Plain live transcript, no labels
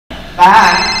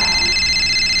Bye.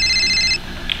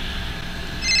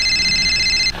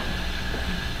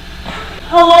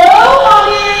 Hello,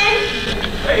 honey?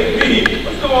 Hey, B,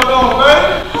 what's going on,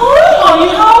 man? Hi, honey,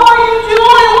 how are you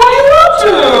doing? What are you up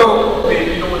to? Baby,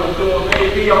 you know what I'm doing,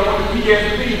 baby? I'm on the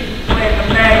PSP, playing the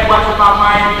mag, watching my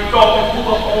Miami Dolphins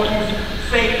pull up on you,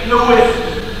 St. Louis,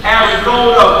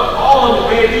 Arizona, all of them,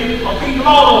 baby. I'm beating them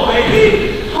all on,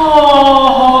 baby.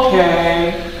 Oh,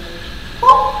 okay.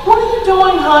 Well, what are you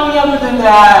doing, honey, other than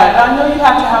that? I know you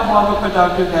have to have more of a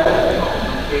productive day.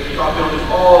 Baby, I've been on this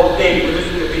all day, but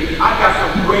listen to me, baby. I got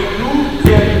some great news to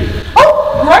tell you.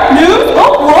 Oh, great news?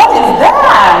 Oh, what is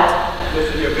that?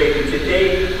 Listen here, baby.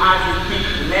 Today, I just beat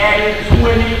Madden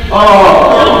 20.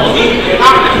 Oh.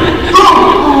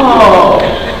 Oh.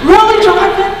 Really,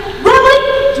 Jonathan? Really?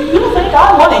 Do you think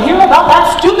I want to hear about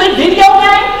that stupid video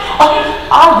game?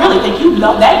 I really think you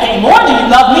love that game more than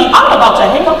you love me. I'm about to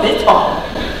hang up this phone.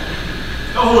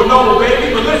 No,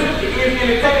 baby, but listen, it is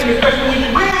entertaining, especially when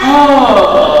you win.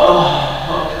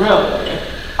 Oh, really?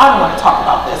 I don't want to talk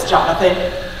about this, Jonathan.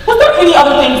 Was there any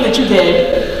other things that you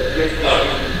did? Yes,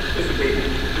 listen, baby.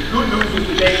 The good news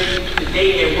is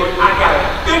today at work, I got a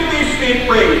 50-cent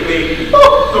raise, baby.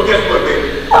 So guess what,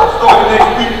 baby? Starting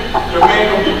next week, your man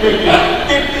gonna be making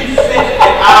 50 cents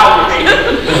an hour, baby.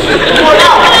 $1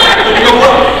 hour. So you know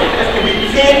what? That's gonna be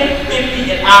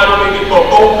 $10.50 an hour, baby, for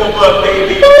both of us,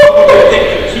 baby. We're gonna take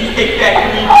the Cheesecake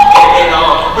Factory and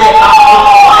Red Hot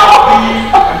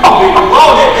Applebee's, and we're gonna do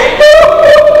all that, baby.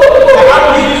 I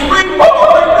don't need this free.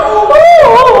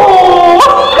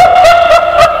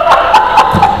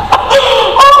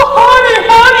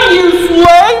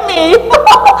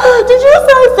 Did you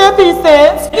say 50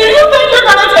 cents? Do you think you're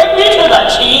going to take me to the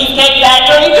Cheesecake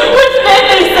Factory with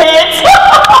 50 cents?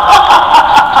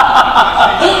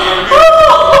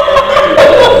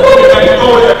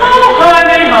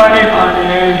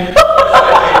 Honey.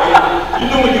 You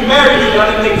know when you marry me, you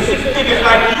don't think six figures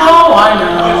like you. Oh, I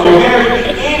know. But you married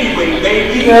me anyway,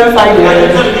 baby. Yes, I did. Are you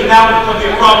telling me now it's going to be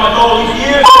a problem with all these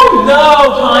years? Oh,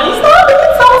 no, honey. Stop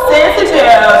being so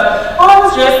sensitive. I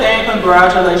was just saying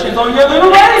congratulations on your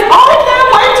little raise. I can't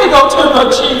wait to go to the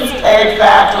Cheesecake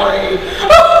Factory.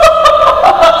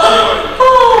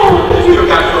 You still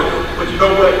got trouble. But you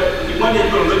know what? One day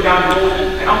you're going to look down the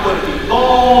road, and I'm going to be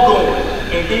long gone.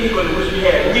 And then you're going to wish you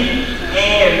had me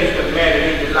and Mr.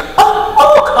 Madden in your life.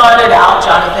 Oh, cut it out,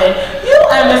 Jonathan. You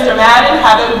and Mr. Madden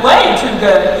have it way too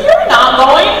good. You're not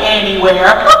going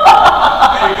anywhere.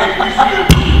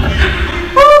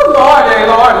 Oh,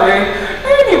 Lordy.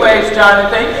 Anyways,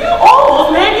 Jonathan, you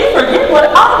almost made me forget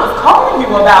what I was calling you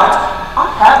about.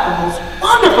 I had the most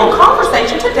wonderful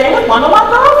conversation today with one of my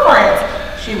girlfriends.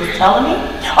 She was telling me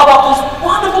about this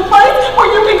wonderful place where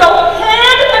you can go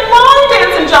hand in line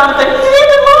dancing, Jonathan,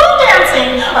 hand in line dancing.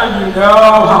 And you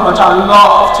know how much I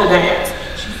love to dance.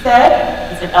 She said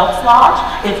it's an Elks Lodge.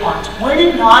 It's on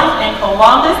 29th and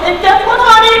Columbus. And guess what,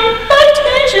 honey? They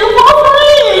teach you for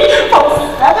free from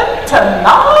 7 to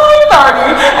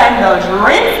 9:30. And the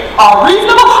drinks are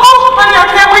reasonable. Oh, honey, I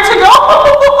can't wait to go.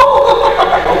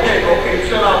 Okay,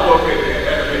 shut up for a minute,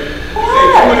 baby. Say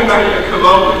 29th and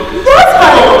Columbus. Yes,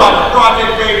 honey. Talk about the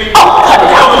project, baby. Oh, cut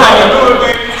it out, honey.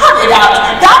 Baby. Cut it out.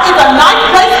 That is a nice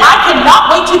place. I cannot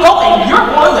wait to go, and you're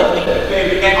going with me.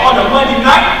 Baby, and on a Monday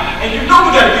night, and you know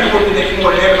we gotta get to work the next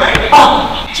morning, everybody. Oh,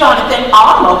 Jonathan,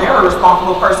 I'm a very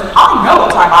responsible person. I know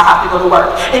what time I have to go to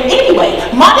work. And anyway,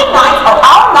 Monday nights are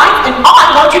our nights, and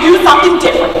I want to do something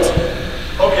different.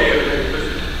 Okay,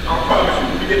 listen, I promise you,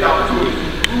 when we get the opportunity,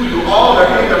 we will do all the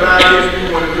hand and line things we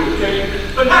want to do, okay?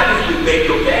 But not this week, baby,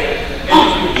 okay? And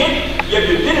this weekend, you have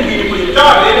your dinner meeting for your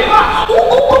job at 8 o'clock.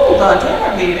 Ooh, the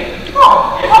dinner meeting.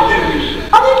 Oh, Yes, the dinner meeting.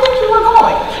 I didn't think you were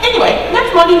going. Anyway,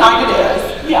 next Monday night it is.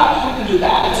 Yeah, we can do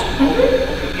that. Okay,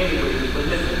 anyway, but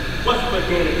listen, what's for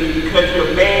dinner, baby? Because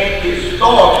your man is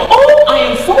starving. Oh,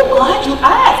 I am so glad you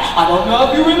asked. I don't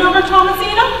know if you remember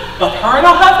Thomasina, but her and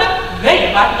her husband, they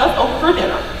invited us over for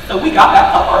dinner. So we got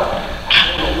that covered.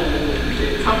 You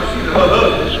said Thomasina, her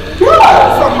husband.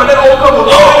 Yeah. Something about that old couple.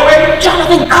 Oh, baby.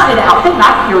 Jonathan, cut it out. They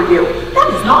might hear you. That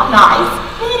is not nice.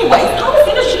 Anyways,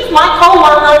 Thomasina, she's my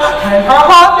co-worker, and her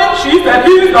husband, she said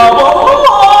he's the bomb.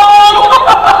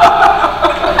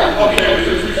 Okay,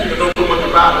 since you seem to know so much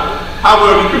about it, how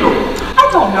well do you know? I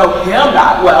don't know him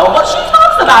that well, but she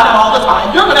talks about him all the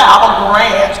time. You're gonna have a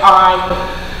grand time.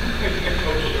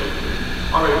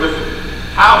 All right, listen.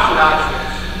 How should I dress?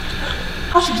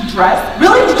 How should you dress?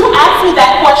 Really? Did you ask me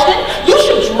that question? You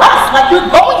should dress like you're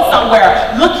going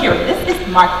somewhere. Look here, this is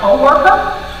my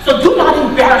co-worker, so do not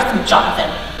embarrass me, Jonathan.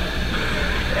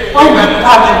 Hey, Oh my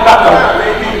God, you got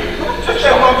baby. Just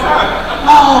that one time.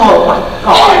 Oh my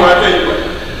God. I'll tell you what.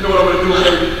 You know what I'm gonna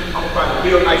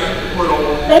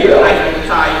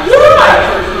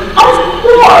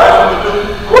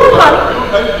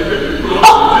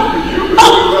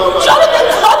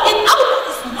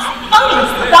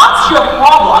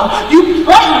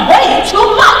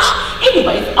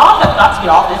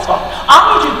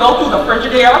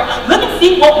there. Look and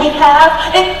see what we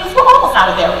have. And because we're almost out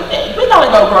of everything. We're going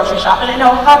to go grocery shopping and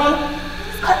honey,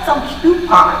 let's cut some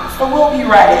coupons so we'll be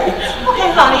ready. Okay,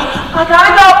 honey. I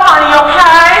gotta go, honey,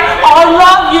 okay? I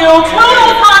love you.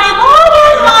 Toodles, honey. Bye,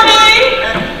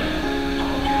 honey.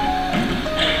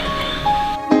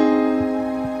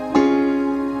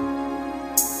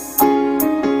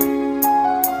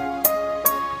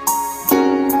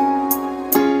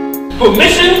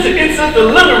 Permission to enter the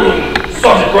living room,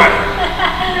 Sergeant Bright.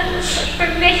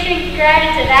 Permission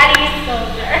granted to that East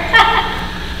soldier.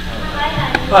 Hi,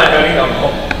 honey. Hi, honey. I'm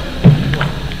home.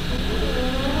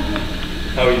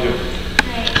 How are you doing?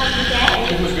 Hey, how's the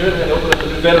day? It was good. I opened up a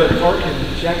new veteran park in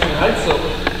Jackson Heights, so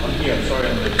I'm here. I'm sorry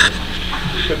I'm late.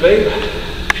 But babe,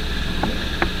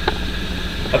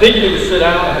 I think you need to sit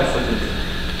down. I have something to say.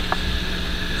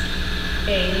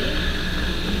 Baby,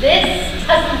 this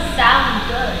doesn't sound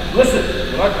good. Listen,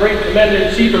 when our great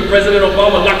Commander-in-Chief and President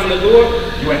Obama knocks on the door,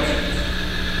 you answer it.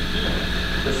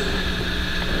 Listen,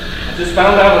 I just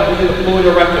found out I'm being deployed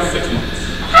to Iraq for 6 months.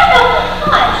 I know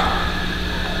what?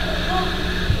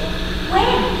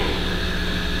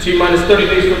 When? T-minus 30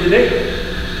 days from today.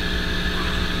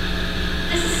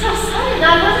 This is so sudden.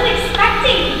 I wasn't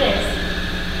expecting this.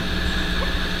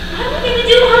 What are we going to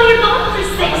do while you're gone for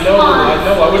 6 months? I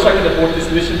know. I wish I could abort this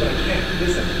mission, but I can't.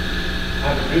 Listen,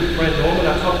 I have a good friend, Norman.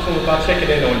 I talked to him about checking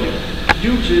in on you.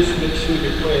 You just make sure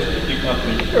your friends keep you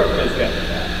company. Your girlfriend's got your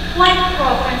back. What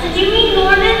girlfriend? Did you mean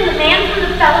Norman, the man from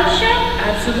the fellowship?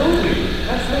 Absolutely.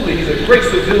 He's a great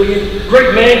civilian,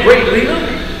 great man, great leader.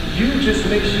 You just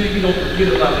make sure you don't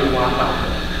forget about him while I'm out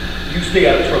there. You stay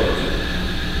out of trouble, too.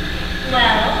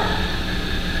 Well,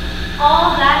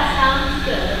 all that sounds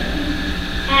good.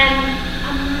 And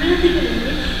I'm really going to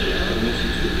miss you. I miss you,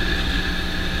 too.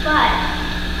 But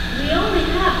we only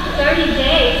have 30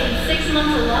 days and 6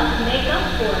 months of love to make up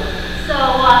for it. So,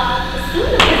 as soon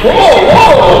as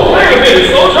Whoa! Wait a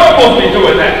minute, soldier. I'm supposed to be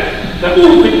doing that. Now,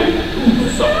 who's that?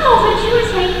 Who's up? No, but you were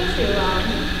saying to,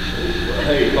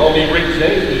 Hey, call me Rick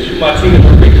James, because you my team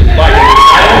of Rick. Like,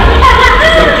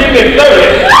 so give me 30.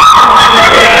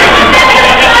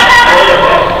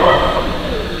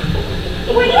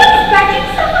 Were you expecting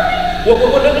somebody? No.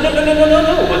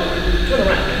 But turn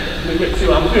around. Wait, see,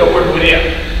 I'm still working with him.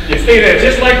 You stay there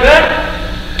just like that?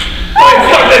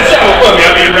 Start that shower for me.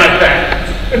 I'll be right back.